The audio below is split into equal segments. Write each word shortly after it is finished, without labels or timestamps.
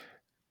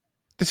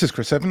This is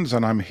Chris Evans,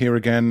 and I'm here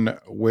again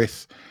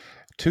with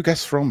two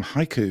guests from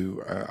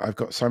HYCU. I've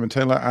got Simon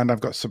Taylor and I've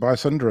got Sabai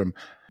Sundaram.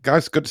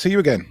 Guys, good to see you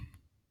again.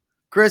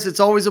 Chris, it's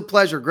always a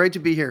pleasure. Great to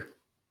be here.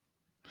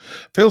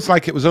 Feels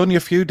like it was only a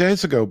few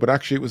days ago, but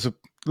actually it was a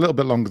little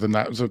bit longer than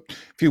that. It was a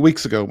few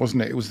weeks ago,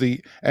 wasn't it? It was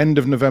the end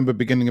of November,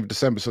 beginning of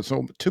December, so it's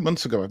 2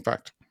 months ago, in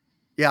fact.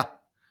 Yeah,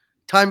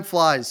 time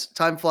flies.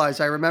 Time flies.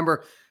 I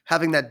remember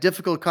having that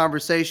difficult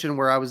conversation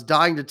where I was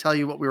dying to tell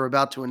you what we were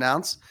about to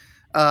announce.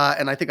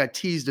 And I think I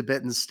teased a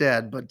bit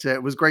instead, but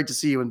it was great to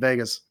see you in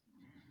Vegas.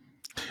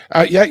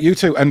 Yeah, you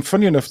too. And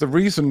funny enough, the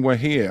reason we're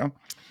here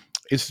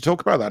is to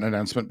talk about that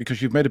announcement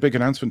because you've made a big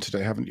announcement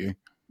today, haven't you?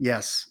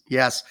 Yes,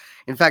 yes.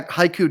 In fact,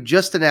 HYCU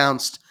just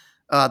announced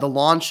the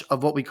launch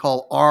of what we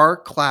call R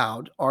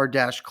Cloud,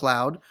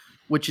 R-Cloud,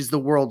 which is the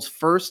world's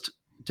first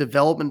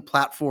development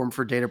platform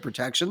for data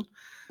protection,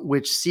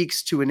 which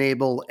seeks to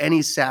enable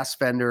any SaaS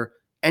vendor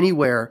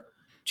anywhere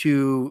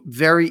to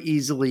very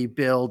easily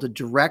build a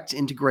direct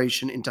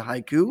integration into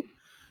HYCU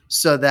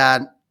so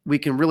that we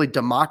can really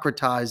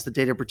democratize the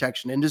data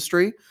protection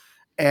industry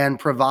and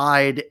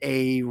provide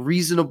a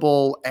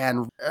reasonable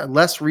and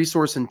less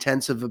resource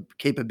intensive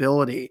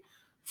capability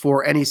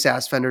for any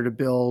SaaS vendor to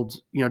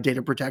build,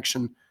 data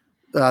protection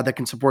that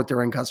can support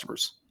their end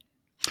customers.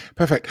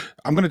 Perfect.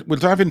 We'll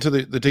dive into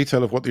the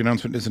detail of what the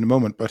announcement is in a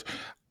moment, but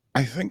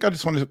I think I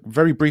just want to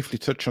very briefly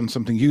touch on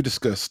something you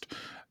discussed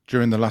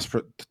during the last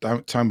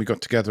time we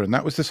got together, and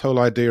that was this whole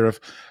idea of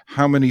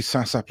how many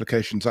SaaS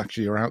applications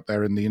actually are out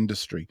there in the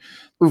industry.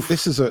 Oof.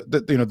 This is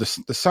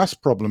the SaaS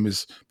problem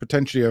is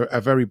potentially a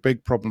very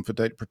big problem for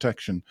data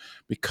protection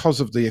because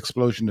of the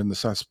explosion in the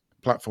SaaS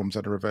platforms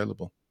that are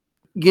available.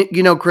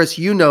 Chris,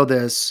 you know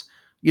this.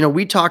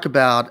 We talk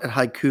about at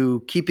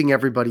HYCU keeping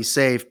everybody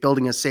safe,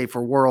 building a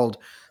safer world.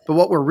 But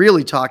what we're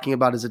really talking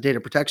about as a data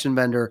protection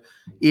vendor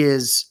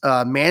is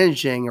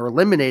managing or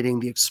eliminating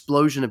the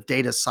explosion of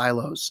data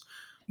silos.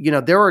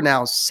 There are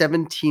now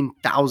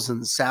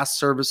 17,000 SaaS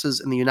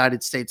services in the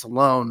United States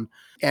alone.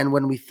 And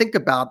when we think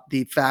about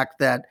the fact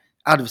that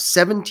out of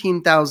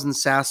 17,000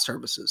 SaaS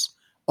services,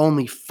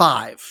 only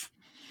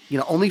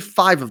only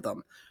five of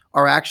them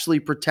are actually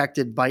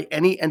protected by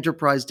any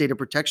enterprise data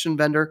protection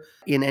vendor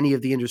in any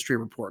of the industry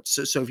reports.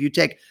 So if you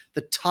take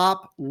the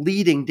top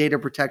leading data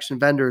protection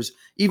vendors,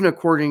 even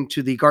according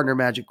to the Gartner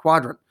Magic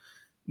Quadrant,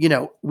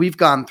 we've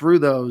gone through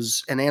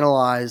those and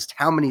analyzed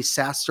how many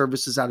SaaS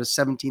services out of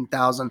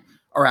 17,000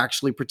 are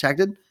actually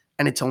protected,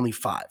 and it's only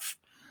five.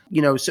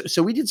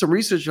 So we did some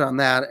research on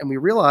that, and we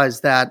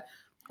realized that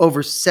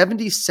over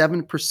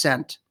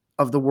 77%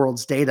 of the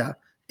world's data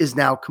is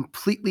now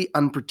completely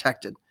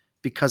unprotected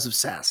because of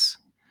SaaS.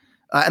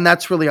 And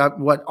that's really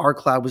what our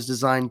cloud was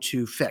designed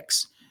to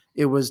fix.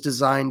 It was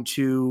designed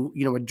to,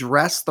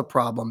 address the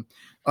problem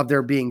of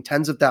there being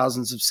tens of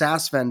thousands of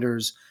SaaS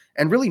vendors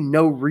and really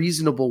no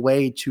reasonable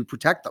way to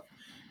protect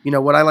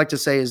them. What I like to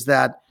say is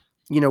that,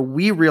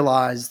 we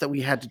realized that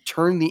we had to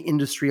turn the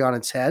industry on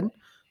its head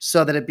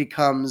so that it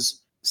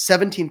becomes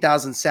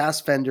 17,000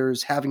 SaaS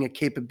vendors having a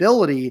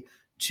capability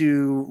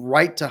to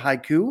write to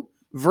HYCU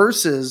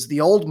versus the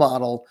old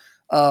model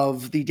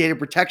of the data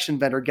protection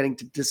vendor getting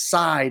to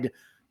decide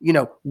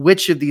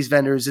which of these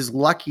vendors is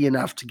lucky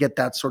enough to get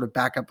that sort of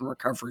backup and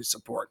recovery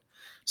support.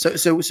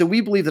 So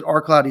we believe that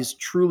our cloud is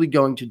truly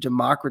going to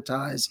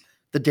democratize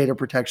the data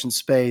protection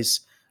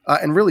space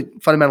and really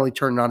fundamentally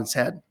turn it on its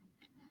head.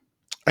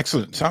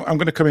 Excellent. So I'm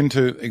going to come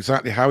into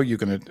exactly how you're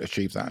going to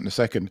achieve that in a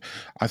second.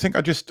 I think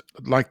I'm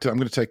going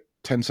to take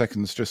 10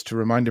 seconds just to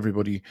remind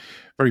everybody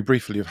very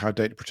briefly of how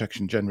data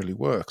protection generally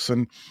works.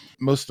 And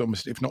most,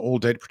 almost, if not all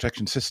data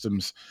protection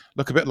systems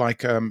look a bit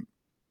like an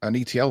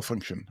ETL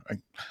function.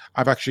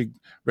 I've actually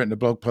written a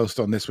blog post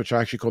on this, which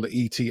I actually call it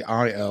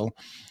ETIL,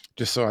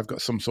 just so I've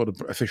got some sort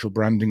of official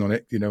branding on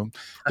it. Don't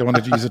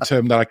want to use a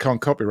term that I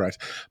can't copyright.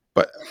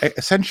 But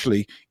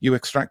essentially, you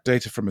extract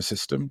data from a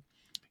system,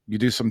 you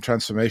do some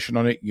transformation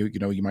on it. You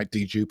might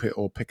dedupe it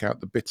or pick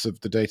out the bits of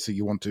the data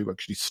you want to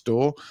actually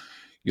store.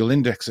 You'll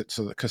index it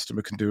so the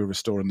customer can do a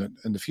restore in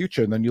the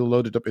future, and then you'll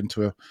load it up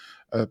into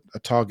a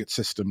target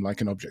system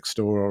like an object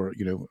store, or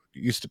it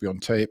used to be on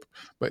tape.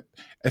 But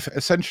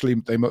essentially,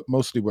 they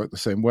mostly work the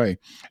same way.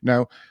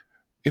 Now,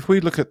 if we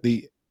look at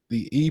the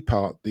E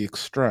part, the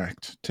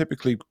extract,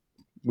 typically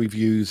we've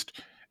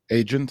used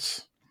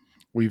agents.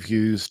 We've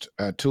used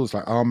tools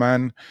like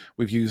RMAN.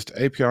 We've used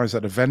APIs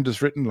that a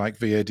vendor's written, like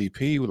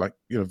VADP, like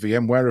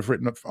VMware have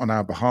written up on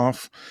our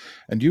behalf.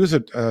 And you as a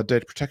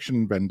data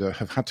protection vendor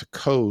have had to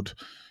code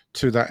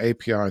to that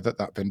API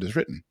that vendor's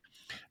written.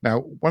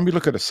 Now, when we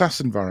look at a SaaS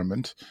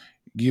environment,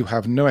 you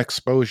have no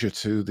exposure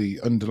to the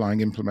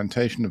underlying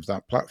implementation of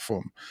that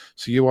platform.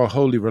 So you are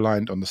wholly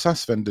reliant on the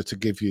SaaS vendor to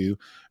give you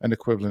an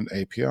equivalent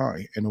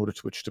API in order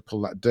to which to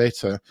pull that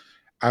data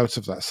out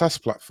of that SaaS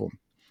platform.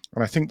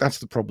 And I think that's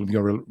the problem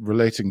you're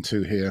relating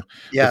to here,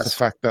 Yes. with the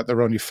fact that there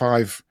are only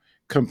 5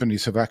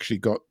 companies have actually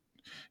got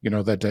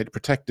their data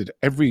protected.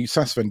 Every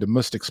SaaS vendor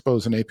must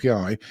expose an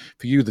API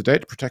for you, the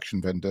data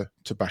protection vendor,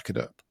 to back it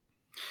up.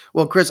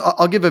 Well, Chris,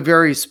 I'll give a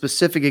very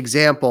specific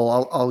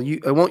example.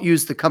 I won't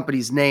use the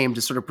company's name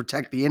to sort of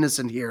protect the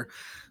innocent here,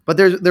 but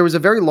there was a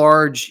very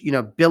large,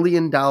 $1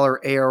 billion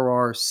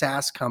ARR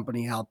SaaS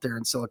company out there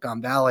in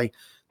Silicon Valley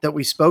that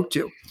we spoke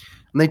to,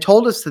 and they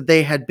told us that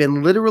they had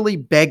been literally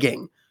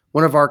begging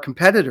one of our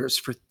competitors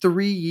for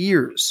 3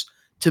 years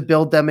to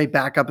build them a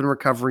backup and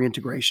recovery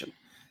integration.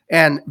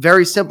 And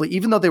very simply,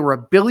 even though they were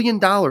 $1 billion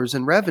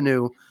in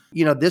revenue,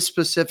 this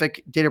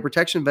specific data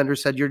protection vendor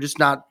said, "You're just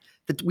not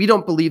that we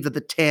don't believe that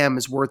the TAM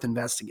is worth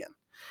investing in."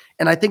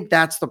 And I think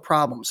that's the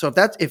problem. So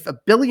if a $1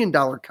 billion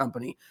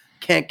company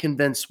can't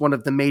convince one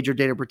of the major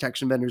data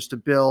protection vendors to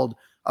build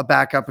a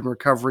backup and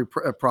recovery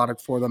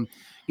product for them,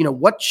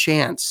 what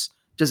chance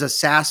does a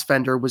SaaS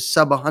vendor with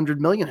sub 100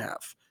 million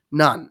have?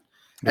 None.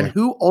 And Yeah.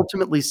 who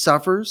ultimately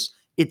suffers?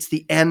 It's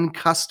the end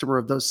customer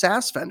of those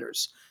SaaS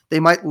vendors. They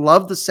might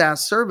love the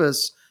SaaS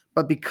service,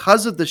 but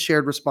because of the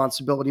shared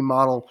responsibility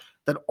model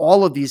that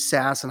all of these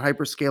SaaS and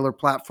hyperscaler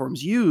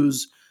platforms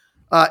use,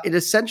 it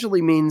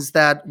essentially means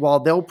that while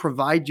they'll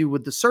provide you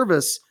with the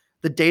service,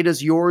 the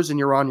data's yours and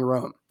you're on your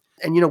own.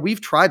 And we've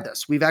tried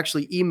this. We've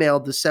actually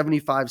emailed the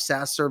 75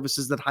 SaaS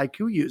services that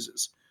HYCU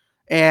uses,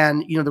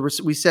 and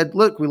we said,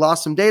 "Look, we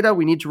lost some data.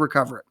 We need to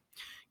recover it."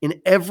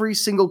 In every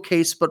single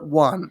case but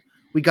one,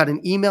 we got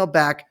an email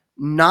back,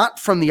 not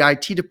from the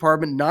IT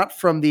department, not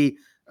from the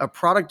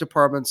product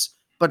departments,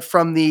 but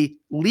from the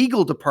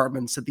legal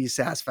departments at these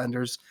SaaS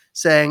vendors,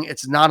 saying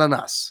it's not on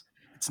us.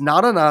 It's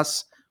not on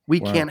us. We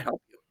Wow. can't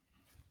help.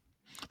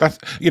 That's,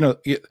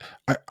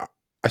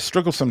 I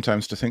struggle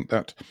sometimes to think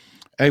that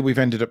A, we've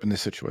ended up in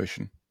this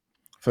situation,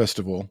 first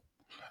of all,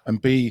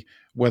 and B,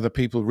 whether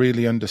people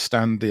really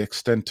understand the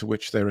extent to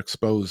which they're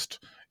exposed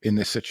in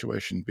this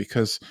situation.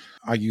 Because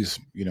I use,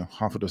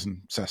 half a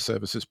dozen SaaS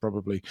services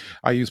probably.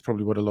 I use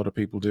probably what a lot of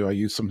people do. I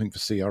use something for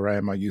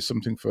CRM. I use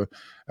something for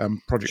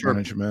project Sure.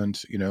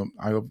 management.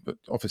 I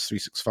Office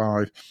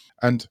 365,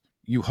 and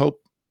you hope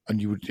and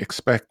you would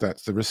expect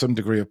that there is some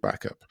degree of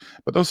backup.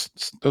 But those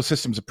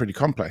systems are pretty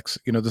complex.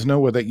 There's no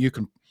way that you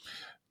can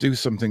do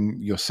something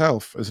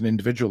yourself as an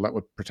individual that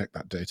would protect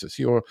that data.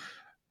 So you're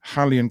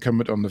highly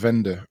incumbent on the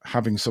vendor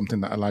having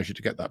something that allows you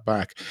to get that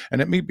back, and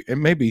it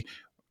may be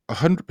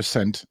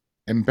 100%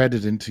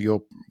 embedded into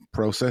your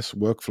process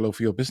workflow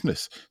for your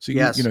business. So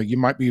Yes. you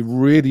might be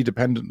really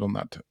dependent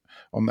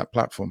on that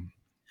platform.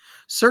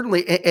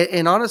 Certainly.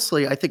 And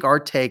honestly, I think our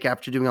take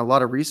after doing a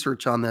lot of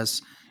research on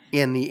this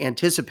in the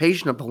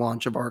anticipation of the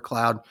launch of our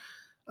cloud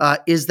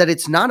is that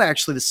it's not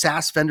actually the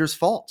SaaS vendor's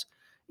fault.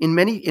 In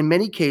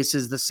many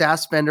cases, the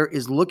SaaS vendor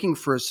is looking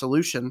for a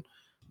solution,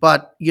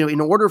 but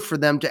in order for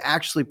them to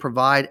actually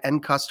provide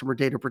end customer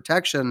data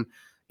protection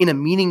in a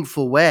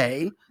meaningful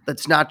way,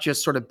 that's not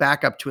just sort of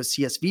back up to a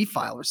CSV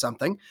file or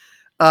something.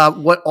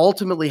 What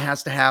ultimately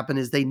has to happen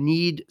is they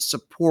need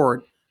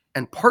support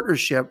and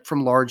partnership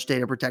from large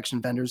data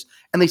protection vendors,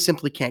 and they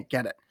simply can't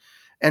get it.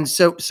 And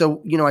so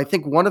I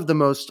think one of the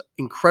most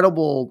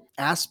incredible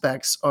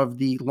aspects of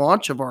the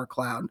launch of our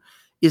cloud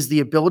is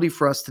the ability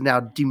for us to now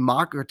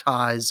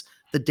democratize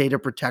the data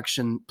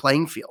protection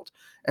playing field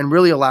and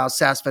really allow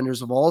SaaS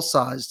vendors of all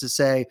sizes to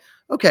say,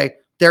 okay,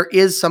 there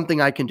is something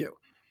I can do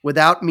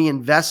without me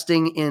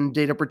investing in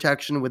data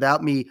protection,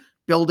 without me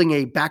building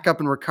a backup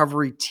and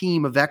recovery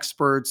team of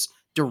experts,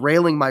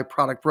 derailing my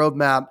product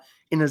roadmap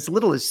in as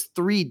little as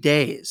 3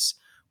 days.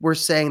 We're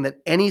saying that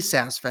any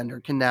SaaS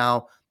vendor can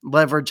now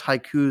leverage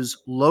HYCU's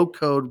low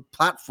code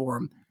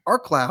platform, our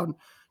cloud,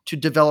 to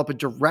develop a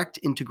direct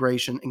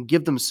integration and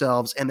give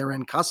themselves and their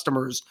end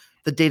customers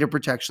the data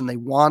protection they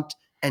want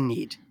and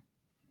need.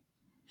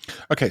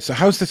 Okay, so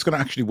how's this going to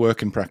actually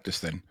work in practice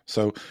then?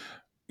 So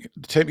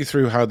take me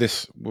through how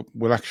this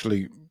will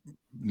actually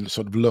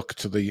sort of look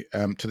to the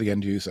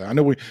end user. I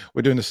know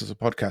we're doing this as a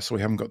podcast, so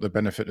we haven't got the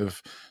benefit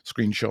of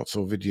screenshots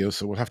or videos,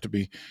 so we'll have to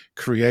be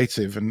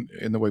creative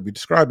in the way we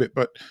describe it.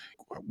 But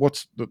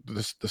what's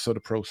the sort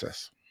of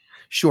process?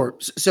 Sure.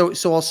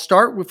 So I'll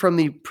start from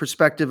the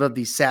perspective of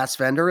the SaaS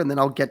vendor, and then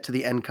I'll get to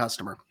the end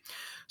customer.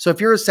 So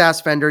if you're a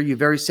SaaS vendor, you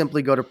very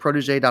simply go to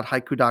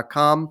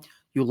protege.hycu.com.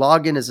 You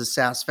log in as a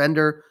SaaS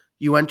vendor.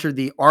 You enter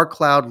the R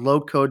Cloud low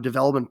code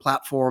development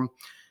platform.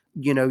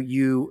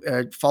 You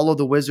follow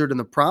the wizard and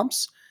the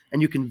prompts,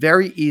 and you can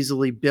very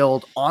easily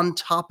build on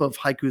top of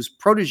HYCU's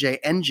Protege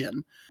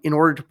engine in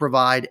order to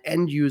provide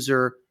end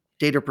user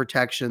data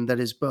protection that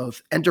is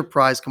both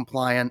enterprise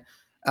compliant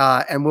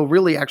and will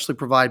really actually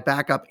provide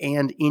backup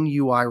and in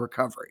UI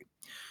recovery.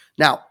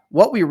 Now,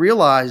 what we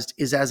realized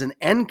is as an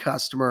end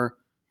customer,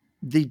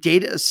 the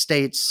data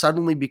estate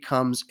suddenly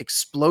becomes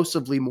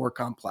explosively more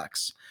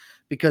complex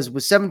because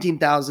with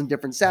 17,000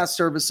 different SaaS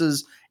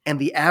services and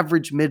the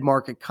average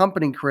mid-market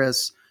company,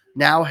 Chris,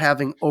 now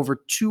having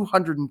over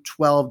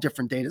 212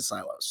 different data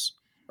silos.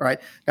 All right.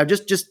 Now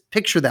just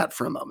picture that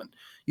for a moment.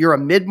 You're a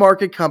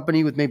mid-market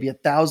company with maybe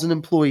 1,000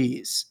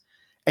 employees,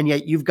 and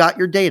yet you've got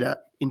your data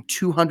in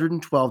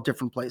 212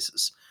 different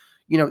places.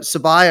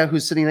 Sabaya,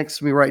 who's sitting next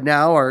to me right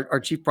now, our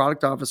chief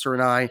product officer,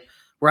 and I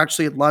were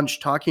actually at lunch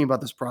talking about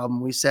this problem.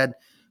 We said,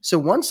 so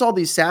once all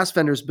these SaaS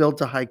vendors build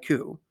to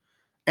HYCU,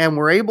 and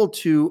we're able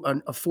to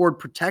afford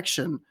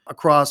protection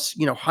across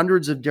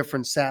hundreds of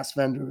different SaaS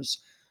vendors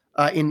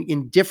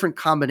in different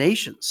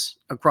combinations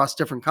across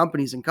different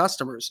companies and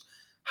customers.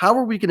 How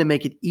are we going to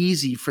make it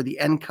easy for the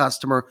end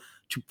customer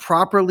to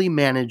properly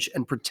manage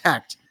and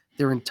protect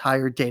their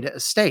entire data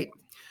estate?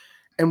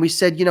 And we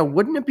said,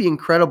 wouldn't it be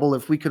incredible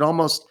if we could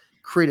almost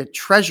create a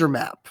treasure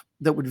map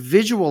that would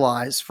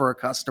visualize for a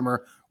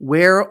customer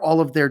where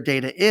all of their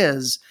data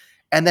is,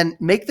 and then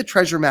make the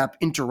treasure map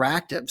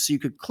interactive so you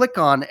could click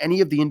on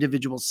any of the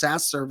individual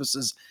SaaS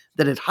services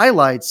that it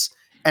highlights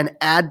and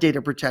add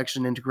data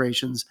protection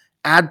integrations,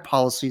 add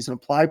policies, and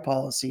apply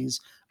policies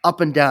up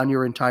and down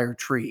your entire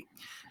tree.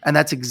 And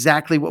that's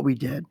exactly what we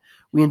did.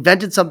 We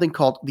invented something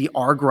called the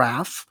R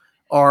graph,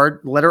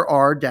 R, letter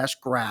R dash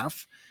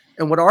graph.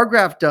 And what R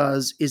graph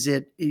does is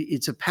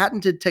it's a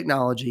patented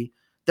technology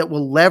that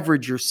will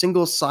leverage your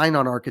single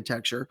sign-on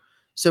architecture,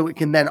 so it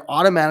can then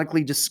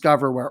automatically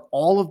discover where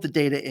all of the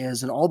data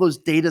is and all those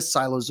data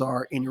silos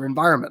are in your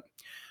environment.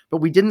 But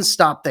we didn't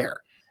stop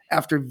there.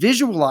 After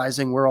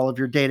visualizing where all of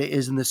your data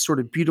is in this sort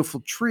of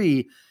beautiful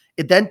tree,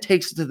 it then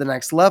takes it to the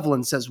next level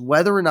and says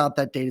whether or not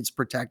that data is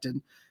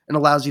protected, and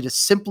allows you to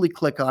simply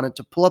click on it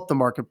to pull up the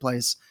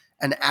marketplace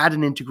and add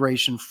an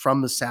integration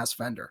from the SaaS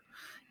vendor.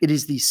 It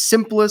is the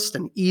simplest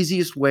and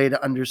easiest way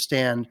to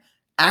understand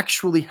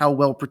actually how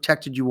well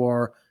protected you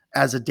are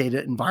as a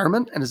data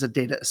environment and as a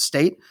data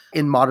estate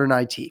in modern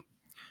IT.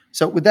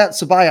 So with that,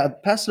 Sabaya, I'll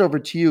pass it over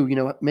to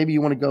you. Maybe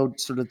you want to go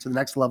sort of to the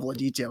next level of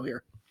detail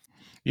here.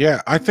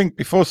 Yeah, I think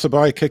before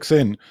Sabai kicks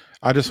in,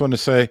 I just want to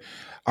say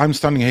I'm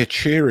standing here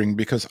cheering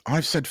because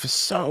I've said for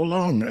so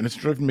long, and it's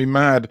driven me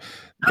mad,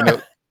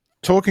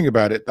 talking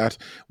about it, that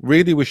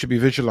really we should be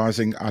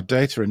visualizing our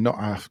data and not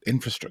our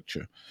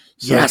infrastructure.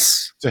 So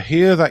Yes. to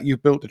hear that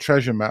you've built a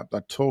treasure map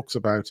that talks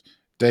about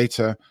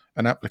data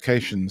and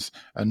applications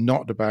and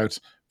not about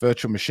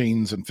virtual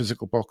machines and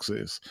physical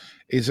boxes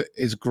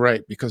is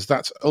great, because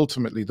that's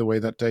ultimately the way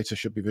that data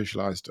should be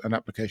visualized and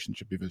applications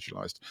should be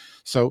visualized.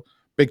 So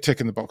big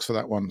tick in the box for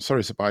that one.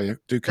 Sorry, Sabaya,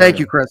 do carry Thank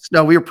you, on. Chris.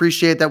 No, we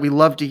appreciate that. We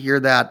love to hear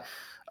that.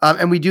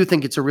 And we do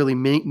think it's a really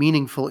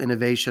meaningful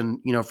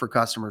innovation, for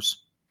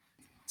customers.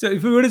 So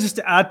if we were to just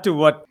add to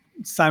what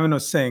Simon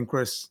was saying,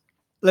 Chris,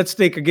 let's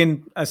take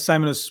again, as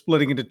Simon was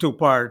splitting into two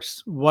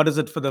parts, what is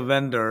it for the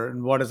vendor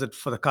and what is it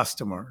for the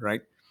customer,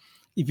 right?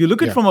 If you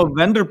look at it Yeah. from a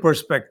vendor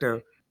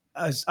perspective,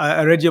 as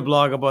I read your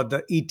blog about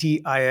the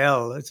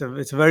ETIL,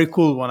 it's a very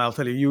cool one. I'll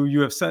tell you,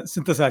 you have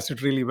synthesized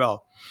it really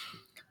well.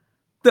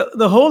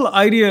 The whole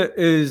idea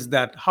is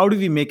that how do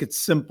we make it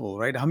simple,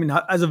 right? I mean,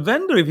 as a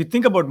vendor, if you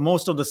think about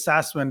most of the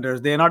SaaS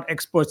vendors, they're not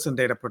experts in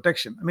data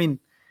protection. I mean,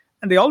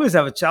 and they always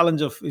have a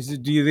challenge of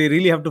do they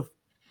really have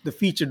the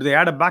feature? Do they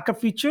add a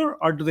backup feature,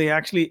 or do they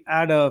actually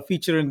add a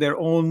feature in their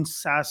own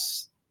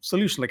SaaS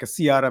solution, like a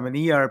CRM and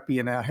ERP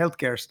and a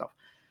healthcare stuff?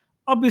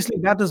 Obviously,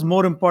 that is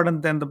more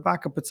important than the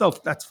backup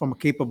itself. That's from a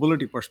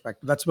capability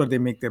perspective. That's where they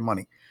make their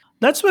money.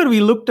 That's where we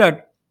looked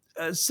at,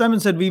 as Simon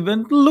said, we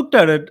went and looked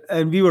at it,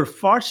 and we were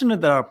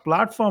fortunate that our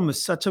platform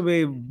is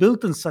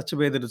built in such a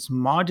way that it's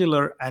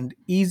modular and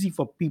easy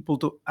for people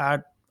to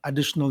add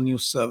additional new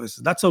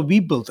services. That's how we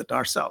built it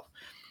ourselves.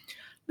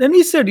 Then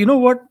we said, you know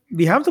what?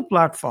 We have the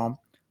platform,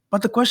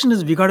 but the question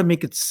is, we got to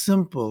make it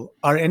simple.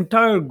 Our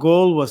entire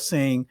goal was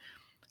saying,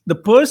 the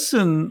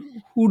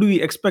person who do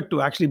we expect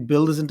to actually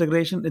build this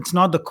integration? It's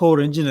not the core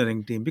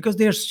engineering team, because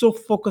they are so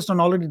focused on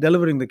already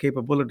delivering the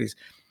capabilities.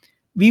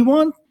 We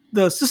want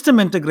the system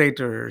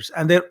integrators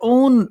and their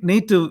own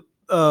native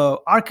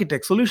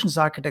architects, solutions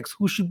architects,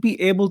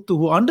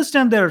 who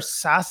understand their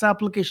SaaS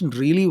application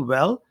really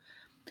well,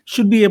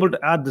 should be able to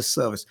add this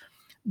service.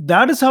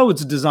 That is how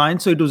it's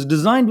designed. So it was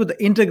designed with the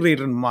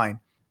integrator in mind.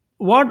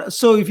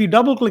 So if you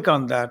double click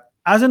on that,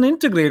 as an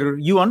integrator,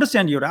 you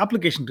understand your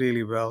application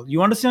really well.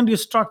 You understand your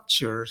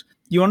structures,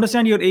 you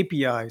understand your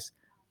APIs,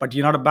 but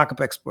you're not a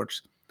backup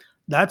expert.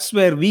 That's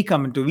where we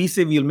come into. We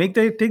say we'll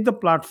take the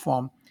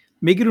platform,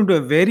 make it into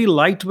a very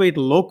lightweight,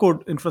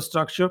 low-code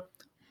infrastructure.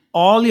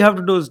 All you have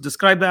to do is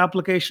describe the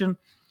application,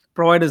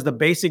 provide us the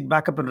basic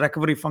backup and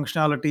recovery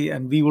functionality,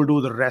 and we will do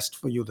the rest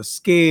for you. The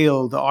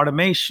scale, the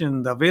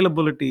automation, the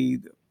availability,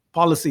 the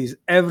policies,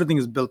 everything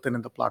is built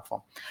in the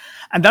platform.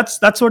 And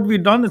that's what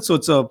we've done. So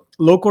it's a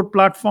low-code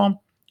platform.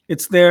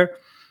 It's there.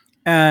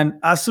 And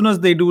as soon as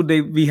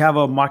we have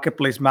a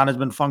marketplace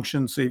management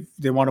function. So if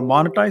they want to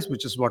monetize,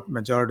 which is what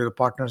majority of the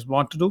partners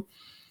want to do,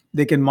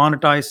 they can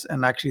monetize,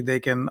 and actually they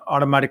can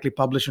automatically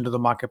publish into the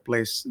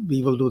marketplace.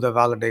 We will do the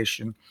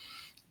validation,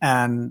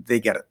 and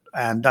they get it.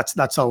 And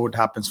that's how it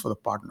happens for the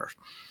partners.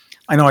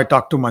 I know I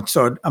talked too much.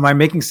 So am I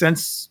making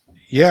sense?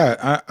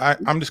 Yeah,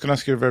 I'm just going to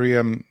ask you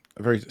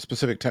a very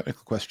specific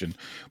technical question,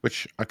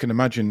 which I can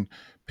imagine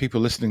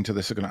people listening to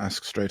this are going to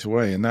ask straight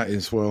away. And that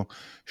is, well,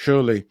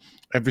 surely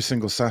every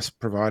single SaaS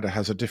provider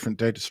has a different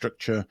data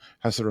structure,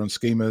 has their own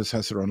schemas,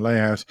 has their own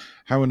layout.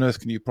 How on earth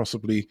can you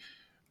possibly,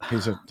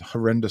 here's a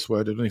horrendous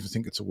word, I don't even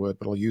think it's a word,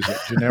 but I'll use it,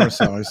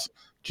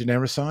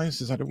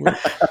 genericize, is that a word?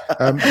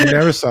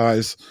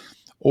 Genericize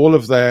all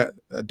of their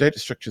data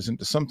structures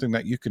into something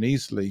that you can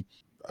easily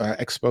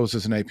expose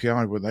as an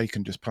API where they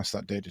can just pass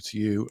that data to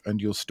you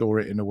and you'll store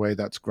it in a way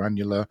that's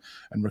granular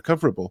and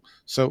recoverable.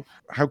 So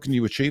how can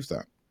you achieve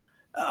that?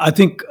 I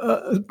think,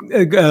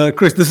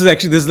 Chris, this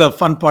is the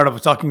fun part of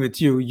talking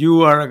with you.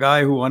 You are a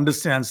guy who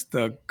understands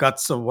the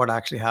guts of what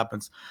actually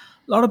happens.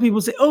 A lot of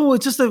people say, "Oh,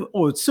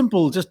 it's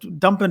simple, just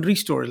dump and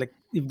restore." Like,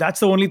 if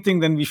that's the only thing,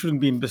 then we shouldn't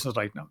be in business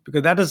right now,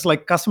 because that is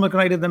like customer can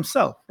write it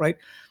themselves, right?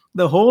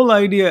 The whole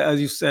idea, as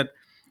you said,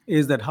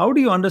 is that how do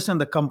you understand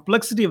the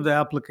complexity of the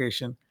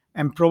application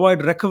and provide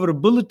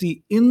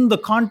recoverability in the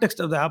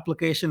context of the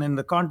application, in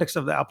the context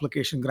of the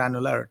application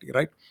granularity,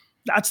 right?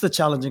 That's the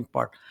challenging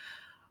part.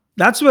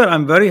 That's where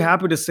I'm very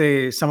happy to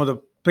say some of the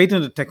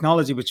patented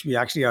technology which we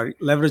actually are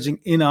leveraging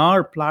in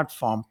our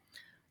platform.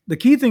 The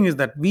key thing is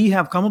that we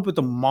have come up with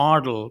a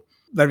model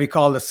that we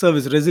call the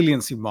service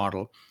resiliency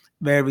model,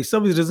 where we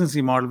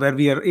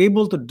are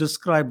able to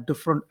describe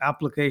different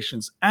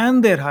applications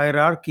and their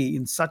hierarchy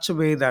in such a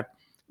way that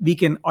we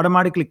can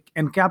automatically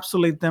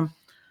encapsulate them,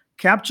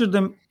 capture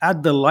them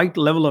at the right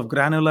level of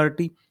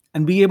granularity,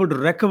 and be able to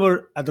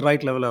recover at the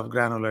right level of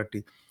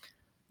granularity.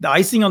 The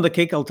icing on the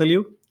cake, I'll tell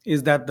you,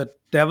 is that the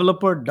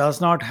developer does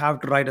not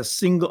have to write a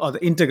single, or the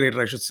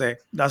integrator, I should say,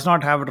 does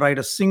not have to write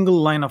a single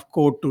line of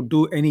code to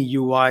do any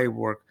UI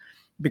work,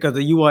 because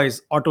the UI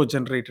is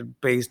auto-generated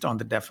based on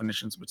the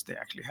definitions which they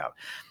actually have.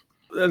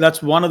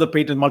 That's one of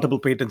the multiple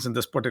patents in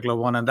this particular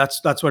one, and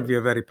that's what we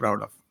are very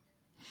proud of.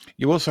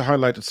 You also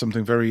highlighted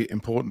something very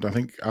important. I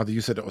think either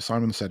you said it or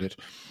Simon said it,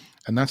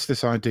 and that's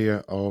this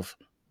idea of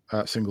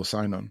single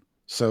sign-on.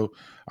 So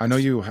I know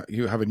you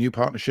have a new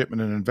partnership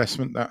and an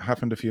investment that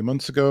happened a few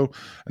months ago,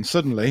 and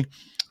suddenly,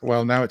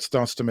 well, now it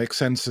starts to make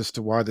sense as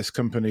to why this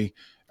company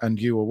and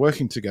you are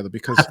working together,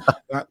 because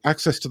that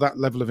access to that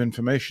level of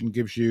information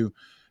gives you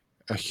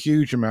a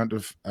huge amount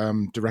of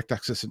direct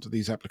access into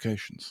these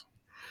applications.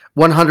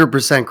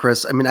 100%,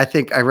 Chris. I mean,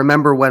 I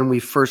remember when we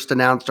first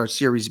announced our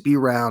Series B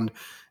round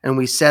and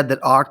we said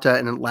that Okta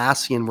and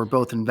Atlassian were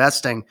both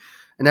investing,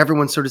 and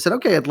everyone sort of said,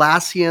 okay,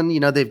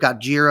 Atlassian, they've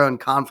got Jira and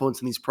Confluence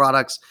and these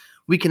products.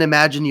 We can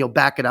imagine you'll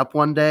back it up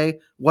one day.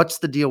 What's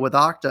the deal with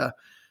Okta?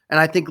 And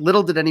I think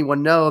little did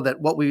anyone know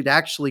that what we'd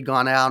actually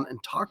gone out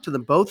and talked to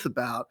them both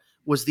about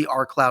was the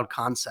R Cloud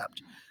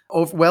concept.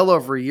 Well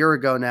over a year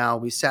ago now,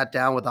 we sat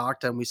down with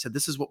Okta and we said,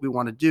 this is what we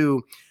want to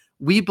do.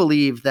 We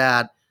believe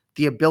that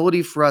the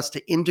ability for us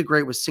to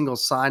integrate with single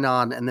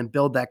sign-on and then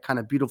build that kind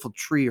of beautiful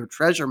tree or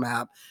treasure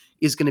map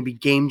is going to be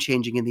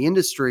game-changing in the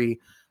industry.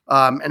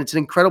 And it's an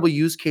incredible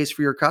use case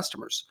for your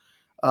customers.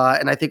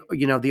 And I think, the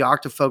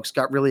Okta folks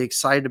got really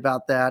excited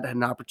about that, had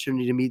an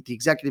opportunity to meet the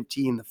executive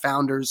team, the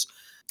founders,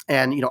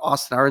 and,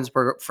 Austin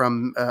Arnsberg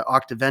from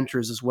Okta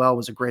Ventures as well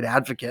was a great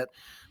advocate.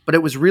 But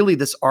it was really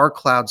this R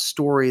Cloud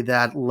story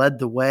that led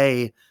the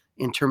way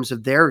in terms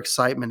of their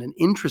excitement and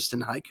interest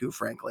in HYCU,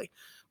 frankly,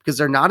 because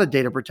they're not a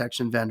data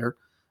protection vendor.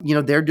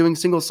 They're doing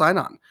single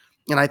sign-on.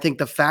 And I think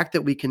the fact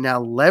that we can now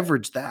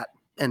leverage that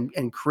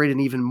and create an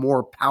even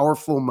more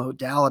powerful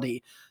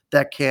modality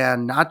that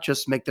can not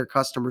just make their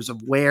customers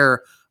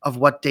aware of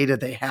what data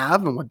they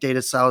have and what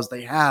data silos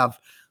they have,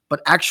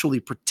 but actually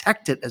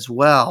protect it as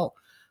well,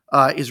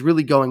 is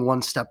really going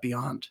one step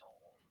beyond.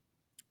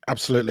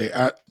 Absolutely.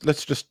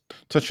 Let's just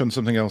touch on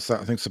something else that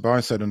I think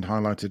Sabai said and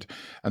highlighted,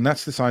 and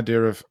that's this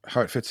idea of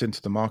how it fits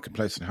into the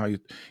marketplace and how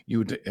you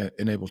would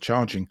enable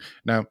charging.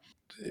 Now,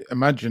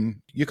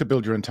 imagine you could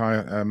build your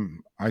entire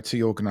IT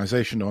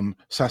organization on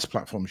SaaS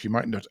platforms. You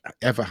might not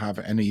ever have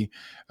any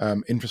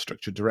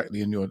infrastructure directly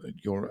in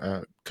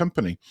your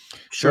company.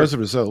 Sure. So as a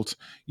result,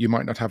 you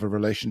might not have a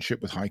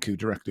relationship with HYCU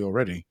directly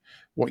already.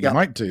 What you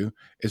might do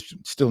is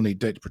still need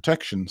data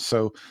protection.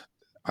 So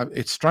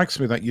it strikes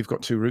me that you've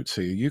got two routes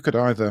here. You could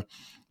either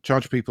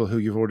charge people who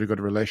you've already got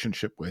a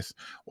relationship with,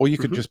 or you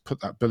could just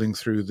put that billing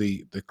through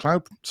the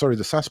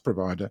SaaS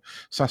provider.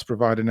 SaaS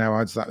provider now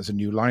adds that as a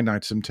new line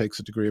item, takes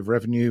a degree of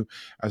revenue,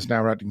 as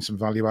now adding some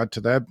value add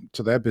to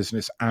their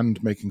business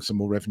and making some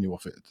more revenue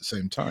off it at the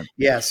same time.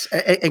 Yes.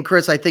 And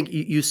Chris, I think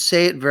you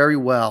say it very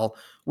well.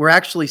 We're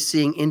actually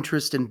seeing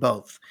interest in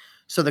both.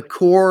 So the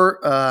core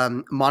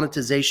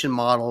monetization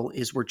model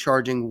is we're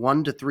charging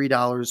 $1 to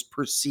 $3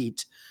 per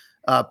seat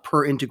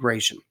per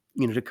integration,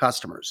 to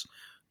customers.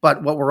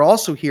 But what we're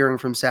also hearing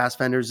from SaaS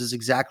vendors is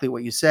exactly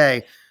what you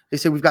say. They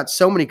say we've got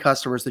so many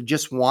customers that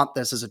just want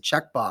this as a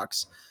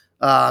checkbox,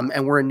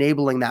 and we're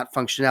enabling that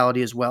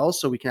functionality as well,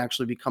 so we can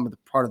actually become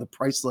a part of the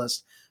price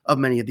list of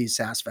many of these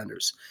SaaS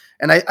vendors.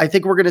 And I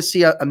think we're going to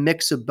see a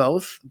mix of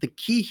both. The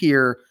key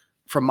here,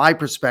 from my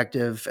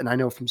perspective, and I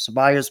know from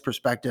Sabaya's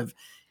perspective,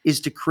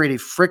 is to create a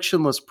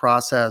frictionless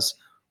process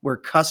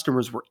where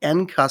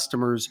end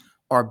customers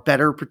are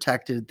better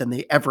protected than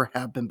they ever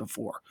have been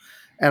before.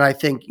 And I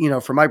think,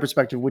 from my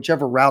perspective,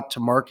 whichever route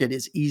to market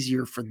is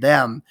easier for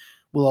them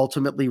will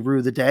ultimately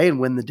rue the day and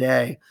win the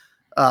day.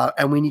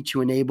 And we need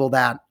to enable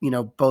that,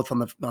 both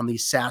on the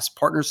SaaS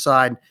partner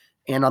side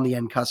and on the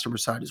end customer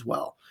side as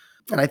well.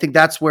 And I think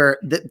that's where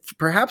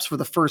perhaps for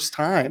the first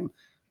time,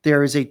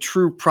 there is a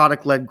true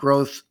product-led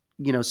growth,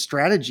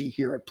 strategy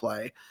here at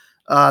play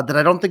that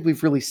I don't think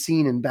we've really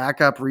seen in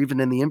backup or even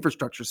in the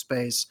infrastructure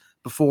space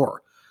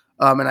before.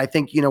 And I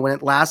think, when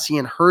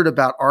Atlassian heard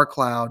about our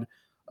cloud,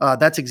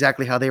 that's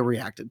exactly how they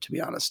reacted, to be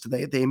honest.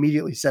 They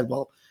immediately said,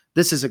 well,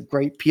 this is a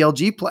great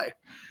PLG play.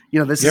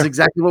 This is Yeah,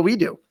 exactly what we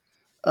do.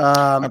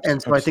 And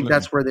so I think absolutely.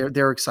 that's where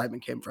their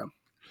excitement came from.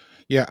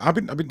 Yeah, I've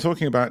been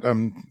talking about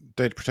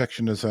data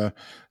protection as a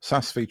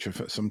SaaS feature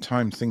for some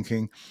time,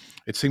 thinking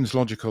it seems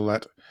logical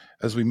that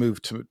as we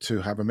move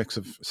to have a mix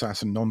of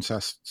SaaS and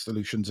non-SaaS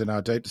solutions in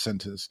our data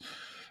centers,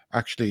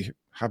 actually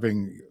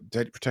having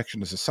data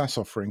protection as a SaaS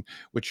offering,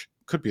 which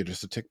could be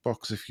just a tick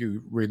box if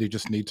you really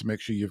just need to make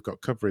sure you've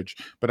got coverage,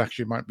 but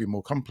actually might be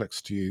more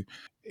complex to you.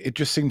 It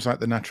just seems like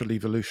the natural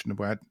evolution of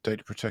where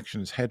data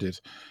protection is headed.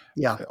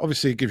 Yeah.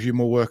 Obviously, it gives you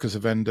more work as a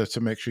vendor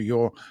to make sure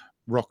you're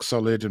rock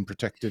solid and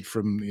protected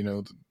from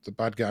the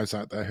bad guys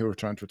out there who are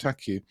trying to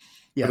attack you.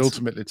 But Yes.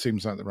 ultimately, it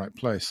seems like the right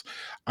place.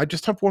 I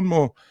just have one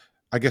more,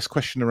 I guess,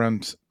 question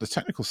around the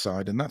technical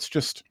side, and that's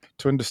just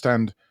to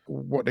understand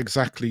what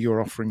exactly you're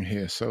offering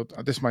here. So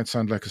this might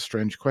sound like a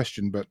strange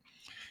question, but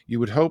you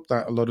would hope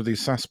that a lot of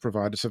these SaaS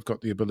providers have got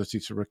the ability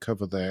to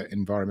recover their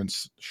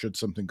environments should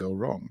something go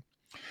wrong.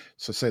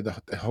 So say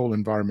the whole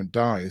environment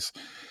dies.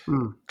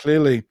 Mm.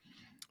 Clearly,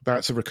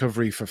 that's a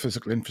recovery for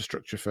physical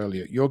infrastructure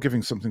failure. You're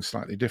giving something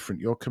slightly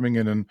different. You're coming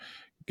in and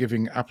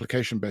giving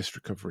application-based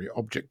recovery,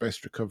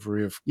 object-based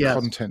recovery of Yes.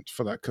 content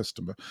for that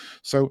customer.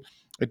 So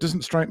it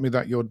doesn't strike me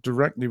that you're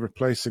directly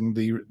replacing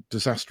the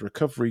disaster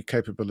recovery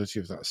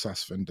capability of that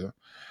SaaS vendor,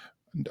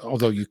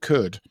 although you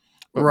could.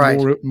 But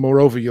Right.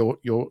 moreover, you're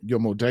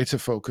more data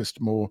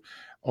focused, more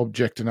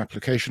object and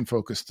application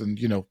focused than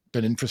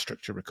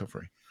infrastructure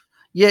recovery.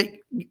 Yeah,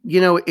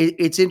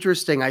 it's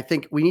interesting. I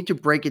think we need to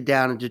break it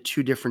down into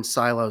two different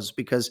silos,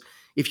 because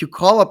if you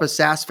call up a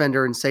SaaS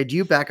vendor and say, "Do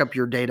you back up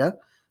your data?"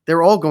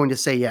 they're all going to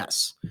say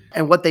yes.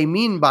 And what they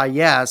mean by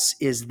yes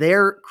is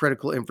their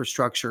critical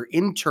infrastructure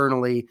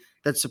internally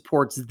that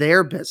supports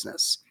their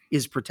business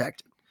is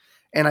protected.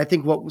 And I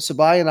think what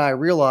Sabai and I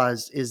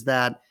realized is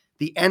that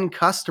the end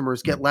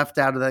customers get left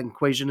out of that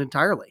equation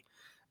entirely.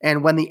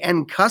 And when the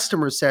end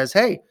customer says,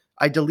 "Hey,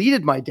 I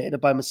deleted my data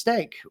by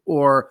mistake,"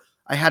 or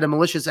 "I had a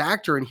malicious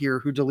actor in here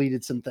who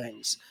deleted some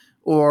things,"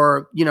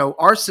 or,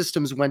 "our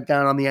systems went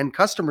down on the end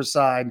customer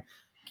side.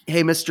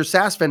 Hey, Mr.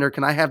 SaaS vendor,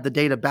 can I have the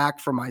data back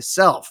for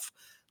myself?"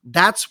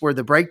 That's where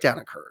the breakdown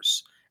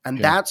occurs. And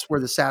Yeah. that's where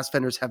the SaaS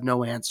vendors have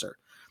no answer.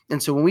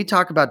 And so when we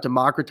talk about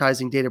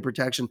democratizing data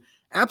protection,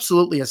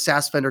 absolutely a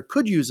SaaS vendor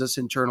could use us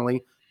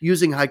internally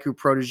using HYCU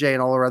Protege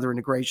and all our other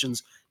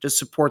integrations to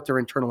support their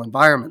internal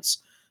environments.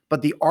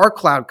 But the R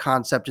Cloud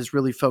concept is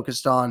really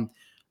focused on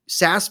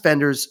SaaS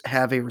vendors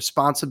have a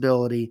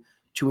responsibility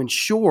to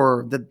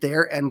ensure that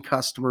their end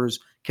customers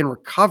can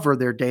recover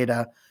their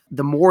data.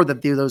 The more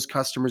that those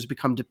customers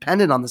become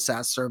dependent on the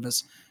SaaS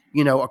service,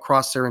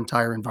 across their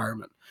entire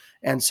environment.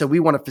 And so we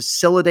want to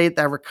facilitate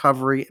that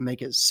recovery and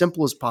make it as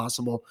simple as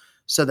possible,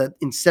 so that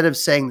instead of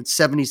saying that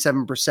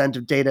 77%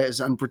 of data is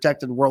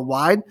unprotected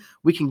worldwide,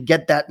 we can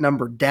get that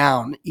number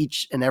down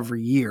each and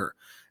every year.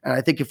 And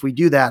I think if we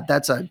do that,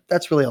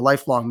 that's really a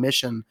lifelong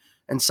mission,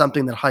 and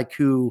something that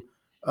HYCU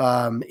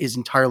is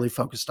entirely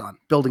focused on,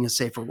 building a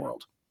safer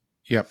world.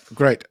 Yep,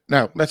 great.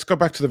 Now let's go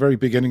back to the very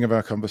beginning of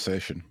our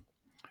conversation.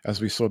 As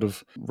we sort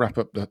of wrap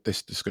up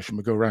this discussion,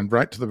 we go around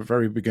right to the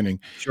very beginning.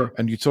 Sure.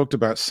 And you talked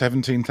about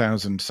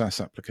 17,000 SaaS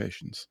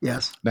applications.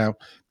 Yes. Now,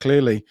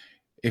 clearly,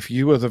 if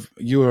you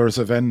are as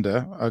a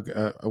vendor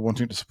are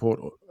wanting to support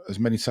as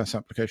many SaaS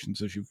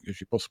applications as you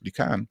possibly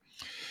can,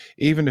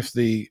 even if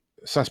the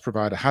SaaS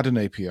provider had an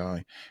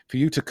API, for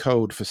you to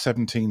code for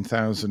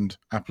 17,000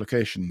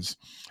 applications,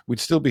 we'd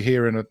still be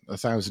here in a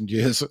thousand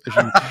years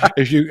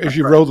as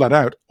you roll that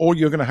out, or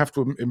you're going to have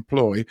to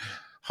employ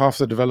half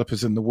the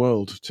developers in the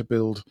world to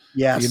build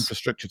the Yes.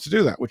 infrastructure to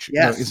do that, which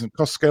Yes. isn't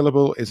cost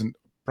scalable, isn't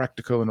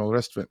practical, and all the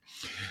rest of it.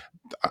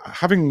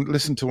 Having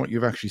listened to what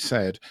you've actually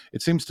said,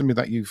 it seems to me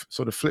that you've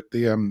sort of flipped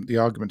the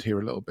argument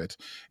here a little bit,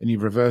 and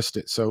you've reversed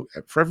it. So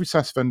for every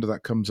SaaS vendor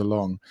that comes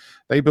along,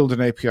 they build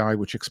an API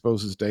which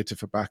exposes data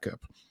for backup.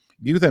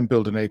 You then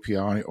build an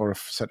API or a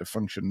set of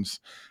functions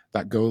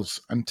that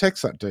goes and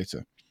takes that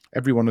data.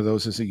 Every one of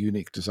those is a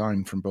unique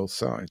design from both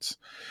sides.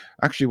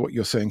 Actually, what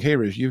you're saying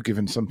here is you've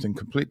given something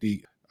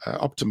completely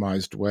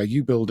optimized, where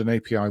you build an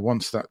API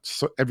once that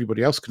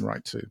everybody else can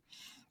write to.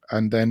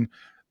 And then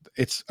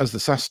it's as the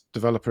SaaS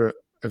developer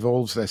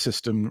evolves their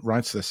system,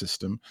 writes their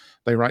system,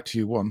 they write to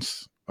you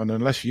once. And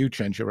unless you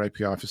change your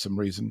API for some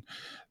reason,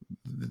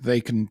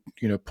 they can,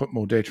 put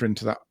more data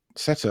into that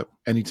setup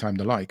anytime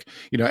they like.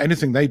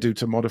 Anything they do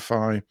to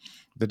modify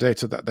the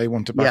data that they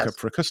want to back Yes. up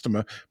for a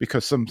customer,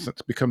 because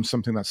becomes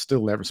something that's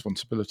still their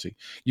responsibility.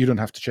 You don't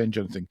have to change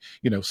anything.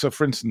 So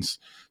for instance,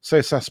 say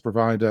a SaaS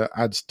provider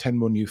adds 10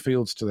 more new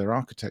fields to their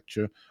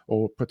architecture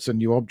or puts a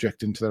new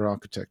object into their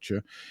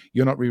architecture,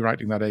 you're not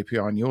rewriting that API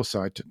on your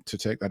side to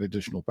take that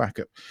additional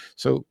backup.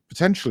 So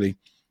potentially,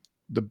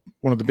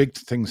 one of the big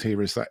things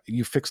here is that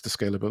you fix the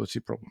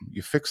scalability problem.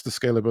 You fix the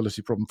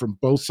scalability problem from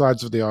both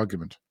sides of the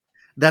argument.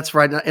 That's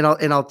right.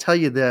 And I'll tell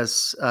you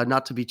this,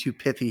 not to be too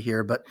pithy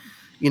here, but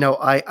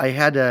I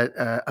had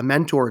a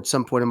mentor at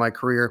some point in my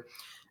career,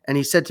 And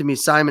he said to me,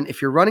 Simon,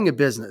 if you're running a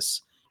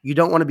business, you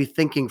don't want to be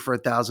thinking for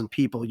 1,000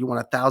 people. You want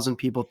 1,000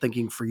 people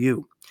thinking for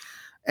you.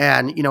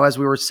 And, as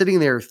we were sitting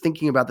there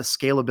thinking about the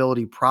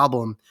scalability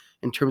problem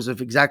in terms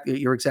of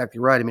you're exactly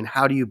right. I mean,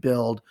 how do you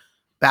build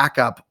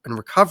backup and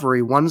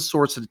recovery one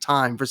source at a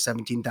time for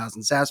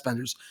 17,000 SaaS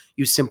vendors?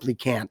 You simply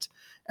can't.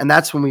 And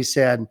that's when we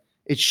said,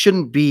 it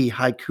shouldn't be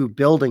HYCU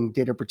building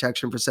data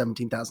protection for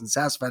 17,000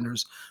 SaaS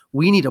vendors.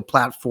 We need a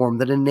platform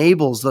that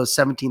enables those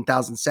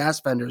 17,000 SaaS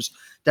vendors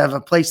to have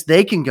a place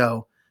they can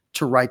go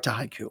to write to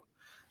HYCU.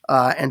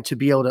 And to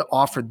be able to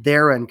offer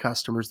their end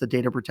customers the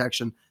data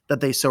protection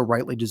that they so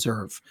rightly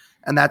deserve.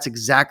 And that's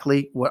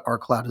exactly what our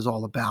cloud is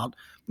all about.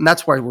 And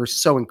that's why we're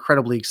so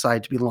incredibly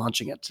excited to be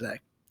launching it today.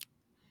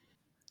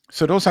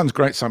 So it all sounds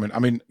great, Simon. I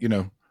mean,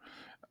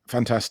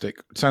 fantastic.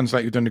 It sounds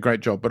like you've done a great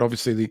job, but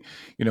obviously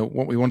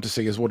what we want to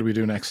see is, what do we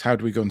do next? How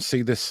do we go and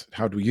see this?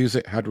 How do we use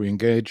it? How do we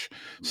engage?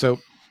 So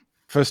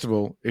first of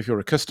all, if you're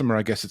a customer,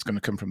 I guess it's going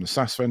to come from the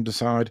SaaS vendor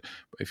side.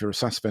 But if you're a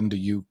SaaS vendor,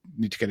 you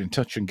need to get in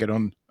touch and get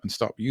on and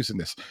start using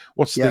this.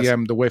 What's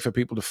the way for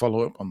people to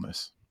follow up on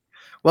this?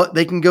 Well,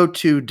 they can go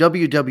to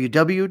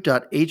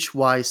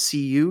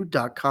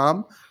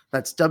www.hycu.com.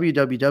 That's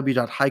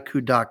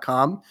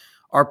www.hycu.com.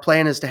 Our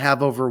plan is to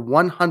have over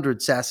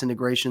 100 SaaS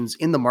integrations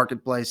in the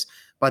marketplace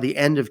by the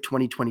end of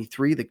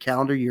 2023, the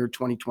calendar year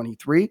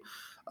 2023.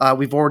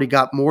 We've already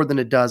got more than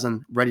a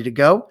dozen ready to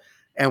go,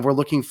 and we're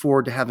looking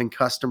forward to having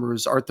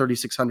customers, our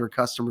 3,600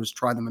 customers,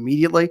 try them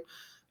immediately.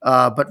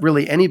 But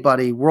really,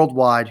 anybody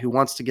worldwide who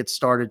wants to get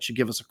started should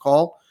give us a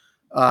call.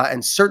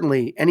 And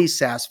certainly any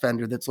SaaS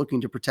vendor that's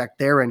looking to protect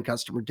their end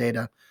customer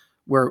data,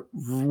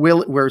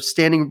 we're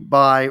standing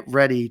by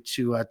ready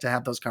to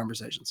have those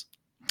conversations.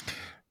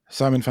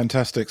 Simon,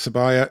 fantastic.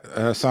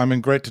 Simon,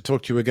 great to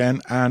talk to you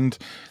again, and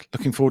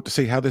looking forward to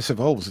see how this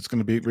evolves. It's going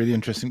to be really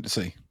interesting to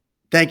see.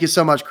 Thank you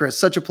so much, Chris.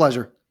 Such a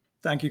pleasure.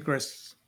 Thank you, Chris.